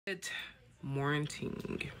Good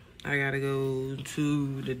morning. I gotta go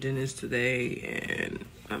to the dentist today, and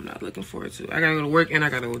I'm not looking forward to it. I gotta go to work, and I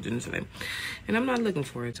gotta go to the dentist today, and I'm not looking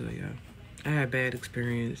forward to it, y'all. I had a bad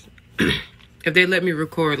experience. If they let me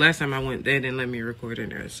record, last time I went, they didn't let me record in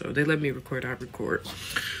there. So if they let me record, I record.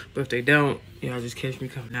 But if they don't, y'all just catch me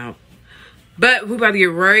coming out. But we're about to get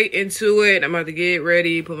right into it. I'm about to get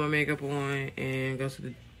ready, put my makeup on, and go to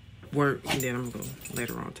the work, and then I'm gonna go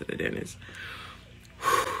later on to the dentist.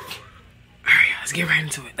 Alright, let's get right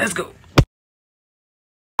into it. Let's go.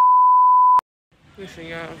 Listen,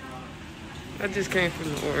 y'all. I just came from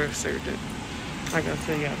the oral surgeon. Like I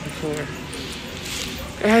told y'all before.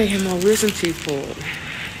 I had my wisdom teeth pulled.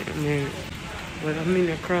 I mean, but I'm in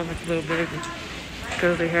there crying like a little baby.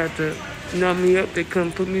 Because they had to numb me up. They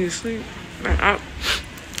couldn't put me to sleep. I'm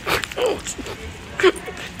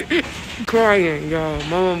crying, y'all. My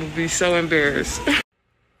mom would be so embarrassed.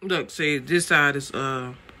 Look, see, this side is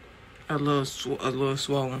a little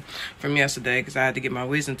swollen from yesterday because I had to get my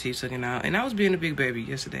wisdom teeth taken out. And I was being a big baby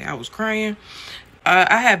yesterday. I was crying.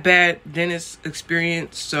 I had bad dentist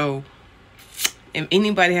experience, so if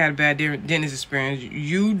anybody had a bad dentist experience,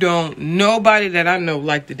 nobody that I know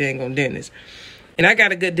liked the dang on dentist. And I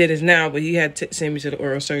got a good dentist now, but he had to send me to the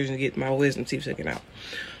oral surgeon to get my wisdom teeth taken out.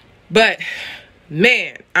 But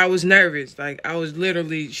man, I was nervous. Like, I was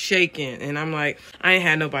literally shaking. And I'm like, I ain't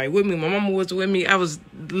had nobody with me. My mama was with me. I was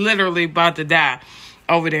literally about to die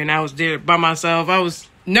over there. And I was there by myself. I was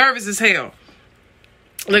nervous as hell.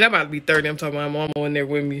 Look, I'm about to be 30. I'm talking about my mama in there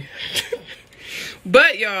with me.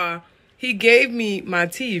 But, y'all, he gave me my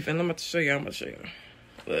teeth. And I'm about to show y'all.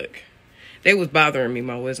 Look. They was bothering me,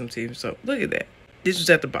 my wisdom teeth. So, look at that. This was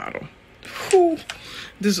at the bottom. Whew.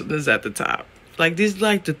 This was at the top. Like, this is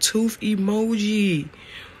like the tooth emoji.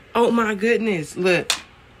 Oh, my goodness. Look.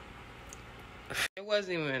 It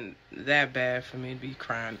wasn't even that bad for me to be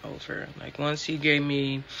crying over. Like, once he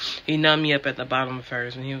numbed me up at the bottom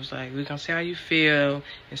first. And he was like, we're going to see how you feel.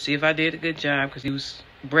 And see if I did a good job. Because he was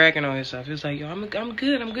bragging on himself. He was like, yo, I'm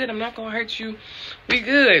good. I'm not going to hurt you. We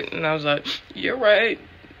good. And I was like, you're right.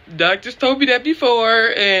 Doctors told me that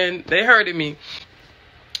before. And they hurted me.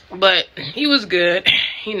 But he was good.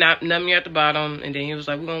 He numbed me at the bottom. And then he was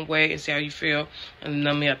like, we're going to wait and see how you feel. And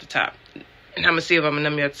numb me at the top. And I'm going to see if I'm going to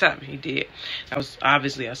numb me at the top. He did. I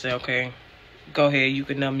said, okay, go ahead. You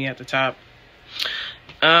can numb me at the top.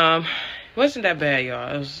 It wasn't that bad,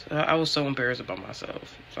 y'all. I was so embarrassed about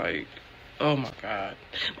myself. Like, oh, my God.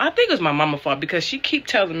 I think it was my mama's fault because she keep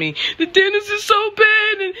telling me, the dentist is so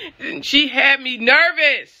bad. And she had me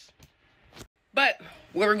nervous. But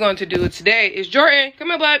what we're going to do today is, Jordan, come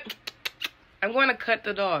here, bud. I'm going to cut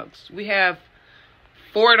the dogs. We have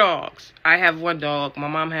 4 dogs. I have 1 dog. My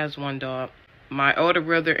mom has 1 dog. My older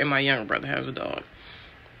brother and my younger brother has a dog.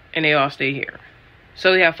 And they all stay here.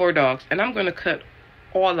 So we have 4 dogs. And I'm going to cut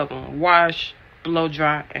all of them. Wash, blow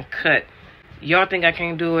dry, and cut. Y'all think I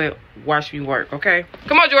can't do it? Watch me work, okay?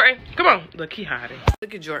 Come on, Jordan. Come on. Look, he hiding.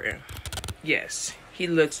 Look at Jordan. Yes, he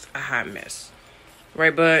looks a hot mess.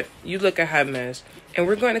 Right, bud? You look a hot mess. And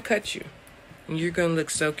we're going to cut you. And you're going to look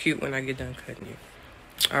so cute when I get done cutting you.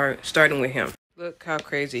 All right, starting with him. Look how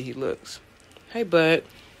crazy he looks. Hey, bud.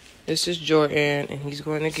 This is Jordan, and he's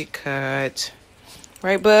going to get cut.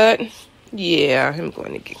 Right, bud? Yeah, I'm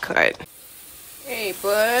going to get cut. Hey,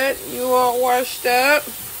 bud. You all washed up?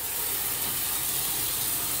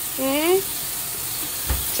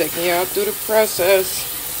 Taking you out through the process.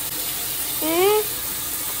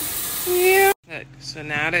 Yeah. Look, so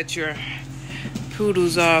now that your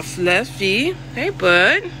poodle's all fluffy. Hey,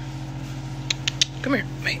 bud. Come here,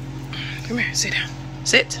 mate. Come here, sit down.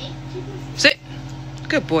 Sit. Sit.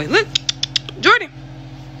 Good boy. Look. Jordan.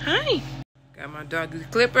 Hi. Got my doggy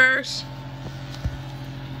clippers.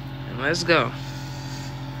 And let's go.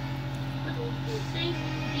 What do you think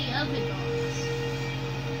the other dogs?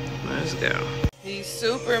 Let's go. He's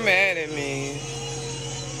super mad at me.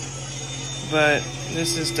 But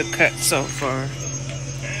this is the cut so far.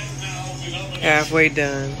 Halfway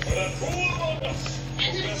done.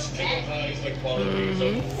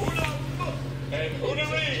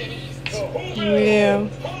 Yeah.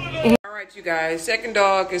 All right, you guys. Second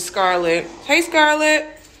dog is Scarlett. Hey,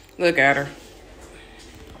 Scarlett. Look at her.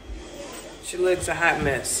 She looks a hot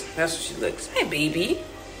mess. That's what she looks. Hey, baby.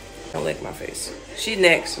 Don't lick my face. She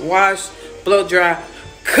next. Wash, blow dry,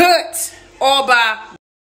 cut. All by.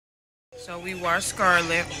 So we wash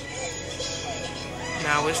Scarlett.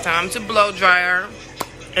 Now it's time to blow dry her.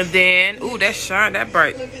 And then, ooh, that shine, that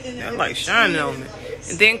bright. That like shining on me.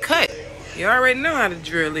 And then cut. You already know how the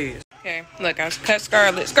drill is. Okay, look, I cut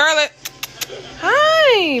Scarlett. Scarlett!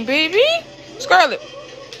 Hi, baby! Scarlett!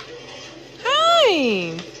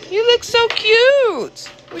 Hi! look so cute.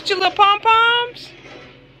 With your little pom-poms.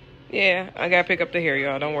 Yeah, I gotta pick up the hair,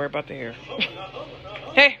 y'all. Don't worry about the hair.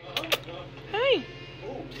 Hey. Hey.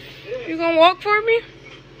 You gonna walk for me?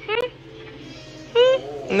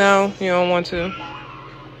 No, you don't want to.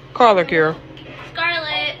 Call her, Kira.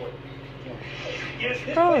 Scarlet.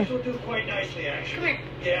 Call her. Come here.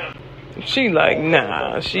 Yeah. She like,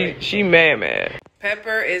 nah. She mad.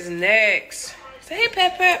 Pepper is next. Say hey,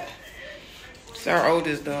 Pep. It's our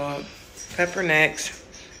oldest dog. Pepper next.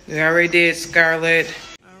 We already did Scarlet.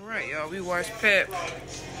 All right, y'all. We watched Pep.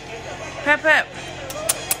 Pep.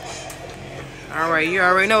 All right, you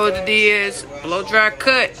already know what it is. Blow dry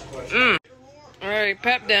cut. All right,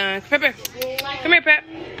 Pep done. Pepper. Come here, Pep.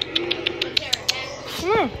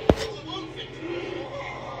 Come on.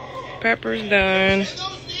 Pepper's done.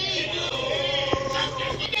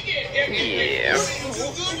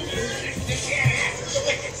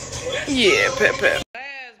 Yeah, Pep. Last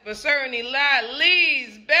but certainly not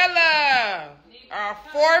least, Bella. Our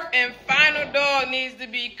fourth and final dog needs to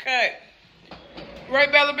be cut.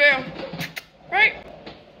 Right, Bella Bell? Right?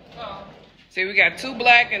 See, we got 2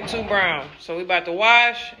 black and 2 brown. So we about to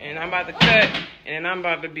wash, and I'm about to cut, and then I'm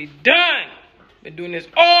about to be done. Been doing this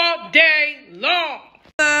all day long.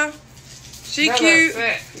 She Bella cute.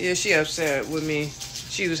 Upset. Yeah, she upset with me.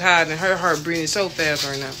 She was hiding. Her heart breathing so fast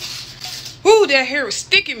right now. Ooh, that hair was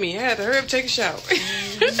sticking me. I had to hurry up and take a shower.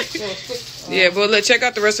 Yeah, but let's check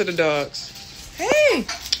out the rest of the dogs. Hey,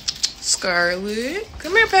 Scarlet.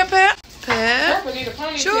 Come here, Pep.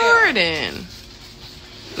 Jordan.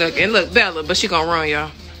 Look, Bella, but she gonna run, y'all.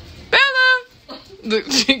 Bella!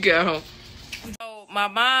 Look, she go. So, my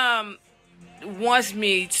mom wants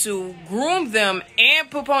me to groom them and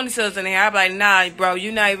put ponytails in their hair. I'm like, nah, bro,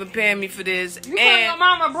 you're not even paying me for this. You call your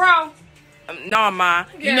mama, bro? No, Ma,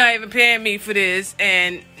 you're not even paying me for this.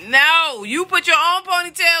 And no, you put your own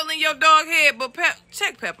ponytail in your dog head. But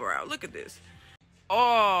check Pepper out. Look at this.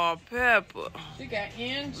 Oh, Pepper. She got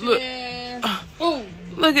inches. Look. Ooh.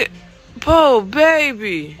 Look at, oh,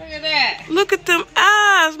 baby. Look at that. Look at them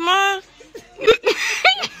eyes, Ma. You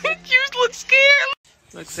look scared.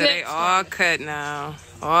 Look, so they all cut now.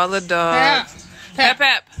 All the dogs.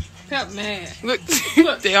 Pep, man. Look,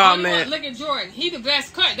 they all mad. Look at Jordan. He the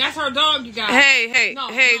best cut. That's her dog, you guys. Hey,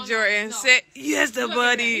 Jordan. No. Say yes, the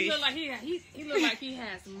buddy. He look like he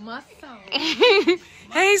has muscle.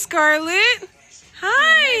 Hey, Scarlet.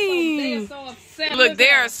 Hi. They are so upset. Look, they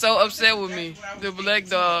are so upset with me. The black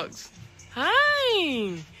dogs.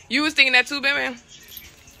 Hi. You was thinking that too, Batman?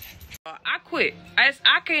 I quit. I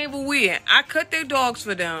can't even win. I cut their dogs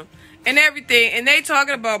for them and everything, and they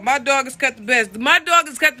talking about my dog is cut the best. My dog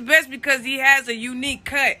is cut the best because he has a unique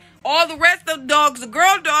cut. All the rest of the dogs, the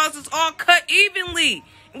girl dogs, is all cut evenly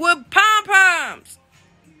with pom-poms.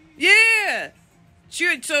 Yeah.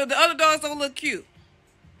 So the other dogs don't look cute.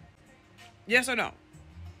 Yes or no?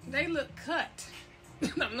 They look cut.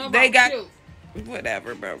 They got cute.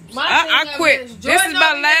 Whatever, bro. I quit. This is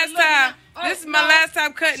my last time. This is my last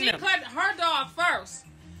time cutting them. She cut her dog first.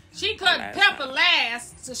 She cut Pepper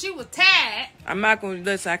last, so she was tired. I'm not gonna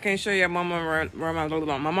listen. I can't show you my mama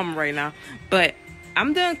right now, but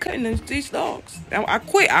I'm done cutting these dogs. I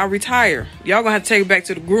quit. I retire. Y'all gonna have to take it back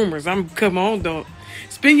to the groomers. I'm cut my own dog.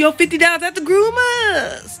 Spend your $50 at the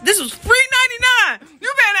groomers. This was free $99.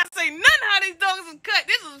 You better not say nothing how these dogs are cut.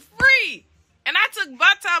 This is free. And I took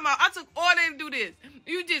my time out. I took all day to do this.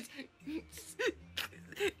 You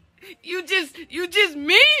just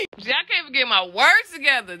mean. See, I can't even get my words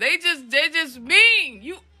together. They just mean.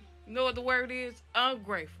 You know what the word is?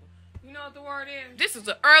 Ungrateful. You know what the word is? This is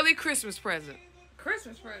an early Christmas present.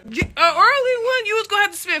 Christmas present? An early one? You was going to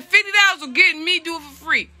have to spend $50 on getting me do it for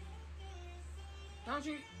free.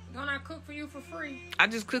 Don't I cook for you for free? I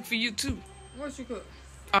just cook for you too. What you cook?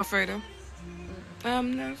 Alfredo.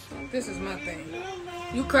 No. This is my thing.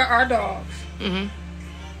 You cut our dogs. Mm-hmm.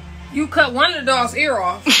 You cut one of the dog's ear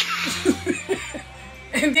off.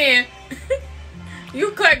 And then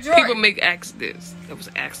you cut Jordan. People make accidents. That was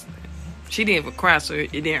an accident. She didn't even cry, so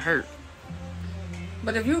it didn't hurt.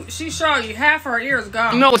 But if she showed you, half her ear is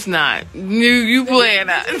gone. No, it's not. You playing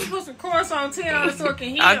that. You put some course on 10 so it can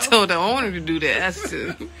heal. I told the owner to do that. That's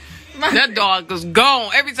too. That dog was gone.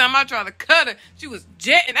 Every time I tried to cut her, she was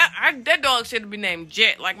jetting. That dog should have been named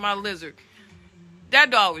Jet, like my lizard. That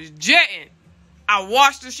dog was jetting. I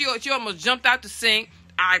washed her. She almost jumped out the sink.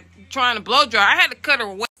 I trying to blow dry. I had to cut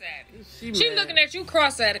her wet. She looking at you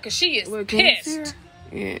cross-eyed because she is pissed.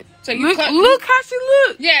 Yeah. So look how she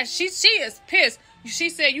look. Yeah, she is pissed. She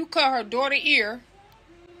said you cut her daughter's ear.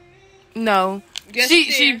 No, Yes,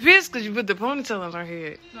 she pissed because you put the ponytail on her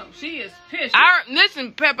head. No, she is pissed.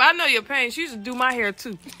 Listen, Pepper, I know your pain. She used to do my hair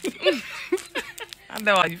too. I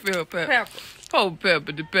know how you feel, Pepper. Oh,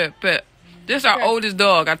 Pepper, the Pep. This our oldest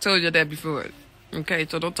dog. I told you that before. Okay,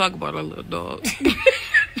 so don't talk about our little dog.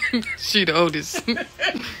 She the oldest.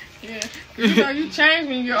 Yeah, you know you change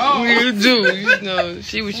when you're old. You do. You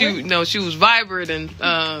know, she was vibrant and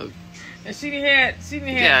she had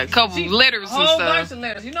a couple letters and stuff. A whole bunch of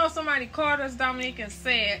letters. You know, somebody called us, Dominique, and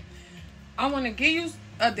said, "I want to give you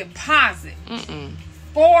a deposit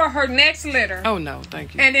for her next letter." Oh no,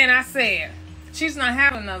 thank you. And then I said, "She's not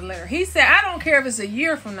having another letter." He said, "I don't care if it's a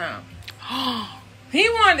year from now." He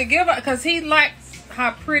wanted to give her because he likes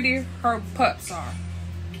how pretty her pups are.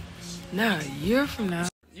 Not a year from now.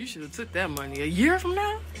 You should have took that money. A year from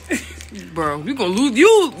now, bro, you gonna lose.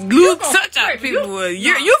 You lose touch out of people.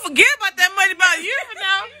 You forget about that money about a year from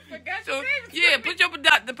now. So, yeah, put your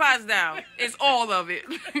deposit down. It's all of it.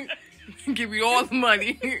 Give me all the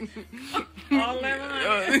money. All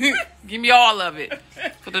that money. Give me all of it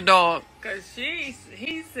for the dog. Cause he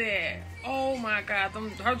said, "Oh my God,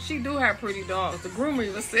 she do have pretty dogs." The groomer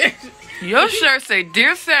even said, "Your shirt say,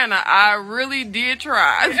 Dear Santa, I really did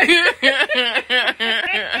try."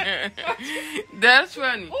 That's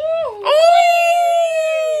funny. Ooh,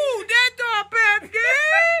 that dog back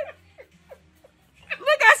there.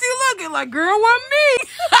 Look how she looking like, girl, what me?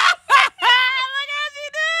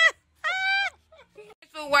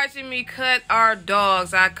 For watching me cut our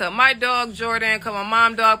dogs. I cut my dog Jordan, cut my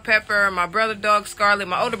mom dog Pepper, my brother dog Scarlet,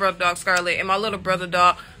 my older brother dog Scarlet, and my little brother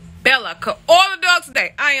dog Bella. Cut all the dogs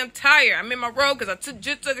today. I am tired. I'm in my robe because I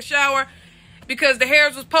just took a shower because the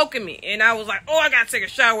hairs was poking me, and I was like, oh, I gotta take a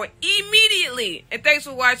shower immediately. And thanks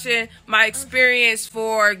for watching my experience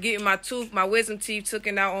for getting my wisdom teeth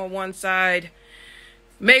taken out on one side.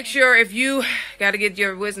 Make sure if you gotta get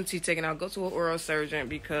your wisdom teeth taken out, go to an oral surgeon,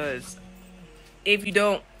 because if you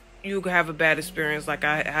don't, you have a bad experience like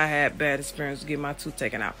I had bad experience getting my tooth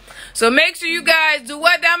taken out. So make sure you guys do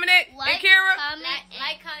what, Dominic and Kira?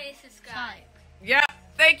 Comment, subscribe. Yeah.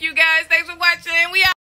 Thank you guys. Thanks for watching. We out.